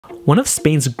one of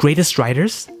Spain's greatest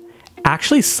writers,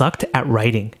 actually sucked at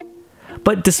writing.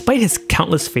 But despite his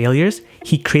countless failures,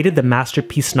 he created the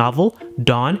masterpiece novel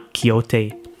Don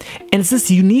Quixote. And it's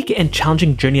this unique and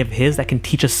challenging journey of his that can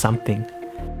teach us something.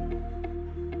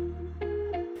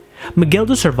 Miguel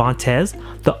de Cervantes,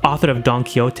 the author of Don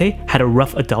Quixote, had a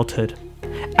rough adulthood.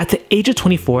 At the age of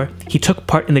 24, he took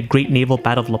part in the Great Naval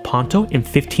Battle of Lepanto in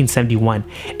 1571,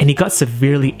 and he got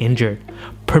severely injured,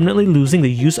 permanently losing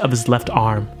the use of his left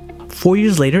arm. 4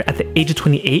 years later, at the age of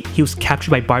 28, he was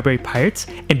captured by Barbary pirates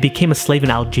and became a slave in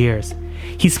Algiers.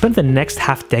 He spent the next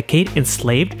half-decade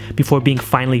enslaved before being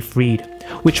finally freed,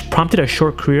 which prompted a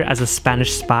short career as a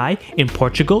Spanish spy in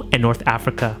Portugal and North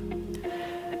Africa.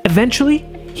 Eventually,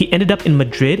 he ended up in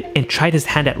Madrid and tried his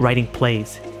hand at writing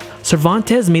plays.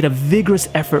 Cervantes made a vigorous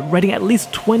effort, writing at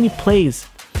least 20 plays.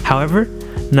 However,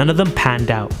 none of them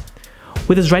panned out.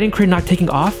 With his writing career not taking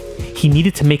off, he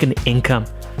needed to make an income,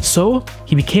 so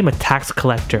he became a tax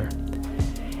collector.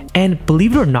 And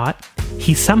believe it or not,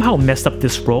 he somehow messed up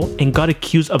this role and got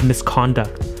accused of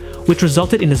misconduct, which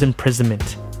resulted in his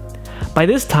imprisonment. By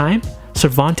this time,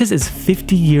 Cervantes is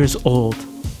 50 years old.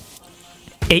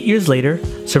 8 years later,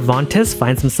 Cervantes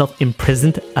finds himself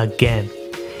imprisoned again.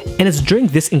 And it's during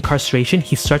this incarceration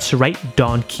he starts to write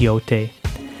Don Quixote.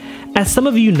 As some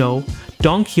of you know,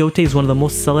 Don Quixote is one of the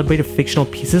most celebrated fictional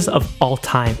pieces of all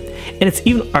time, and it's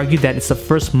even argued that it's the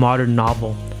first modern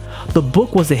novel. The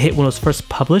book was a hit when it was first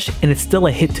published, and it's still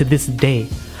a hit to this day,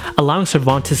 allowing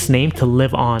Cervantes' name to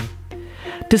live on.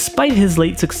 Despite his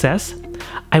late success,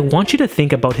 I want you to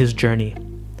think about his journey.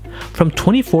 From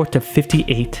 24 to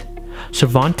 58,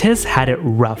 Cervantes had it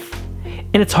rough,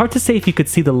 and it's hard to say if he could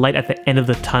see the light at the end of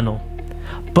the tunnel.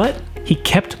 But he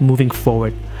kept moving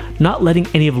forward, not letting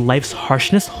any of life's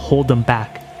harshness hold him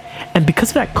back. And because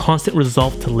of that constant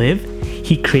resolve to live,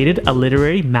 he created a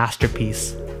literary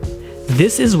masterpiece.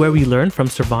 This is where we learn from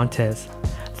Cervantes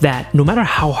that no matter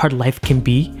how hard life can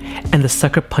be and the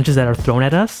sucker punches that are thrown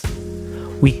at us,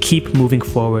 we keep moving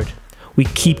forward. We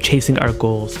keep chasing our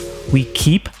goals. We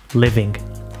keep living.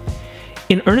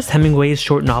 In Ernest Hemingway's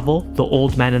short novel, The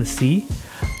Old Man and the Sea,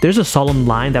 there's a solemn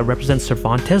line that represents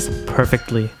Cervantes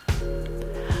perfectly.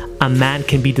 A man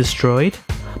can be destroyed,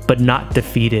 but not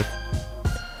defeated.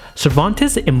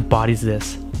 Cervantes embodies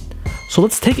this. So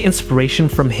let's take inspiration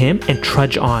from him and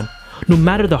trudge on, no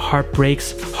matter the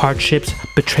heartbreaks, hardships,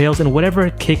 betrayals, and whatever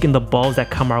kick in the balls that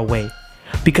come our way.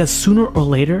 Because sooner or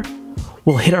later,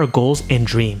 we'll hit our goals and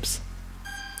dreams.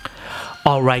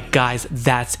 Alright guys,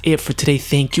 that's it for today.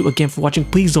 Thank you again for watching.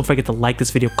 Please don't forget to like this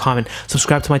video, comment,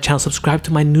 subscribe to my channel, subscribe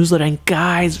to my newsletter, and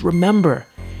guys, remember,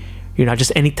 you're not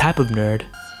just any type of nerd,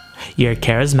 you're a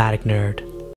charismatic nerd.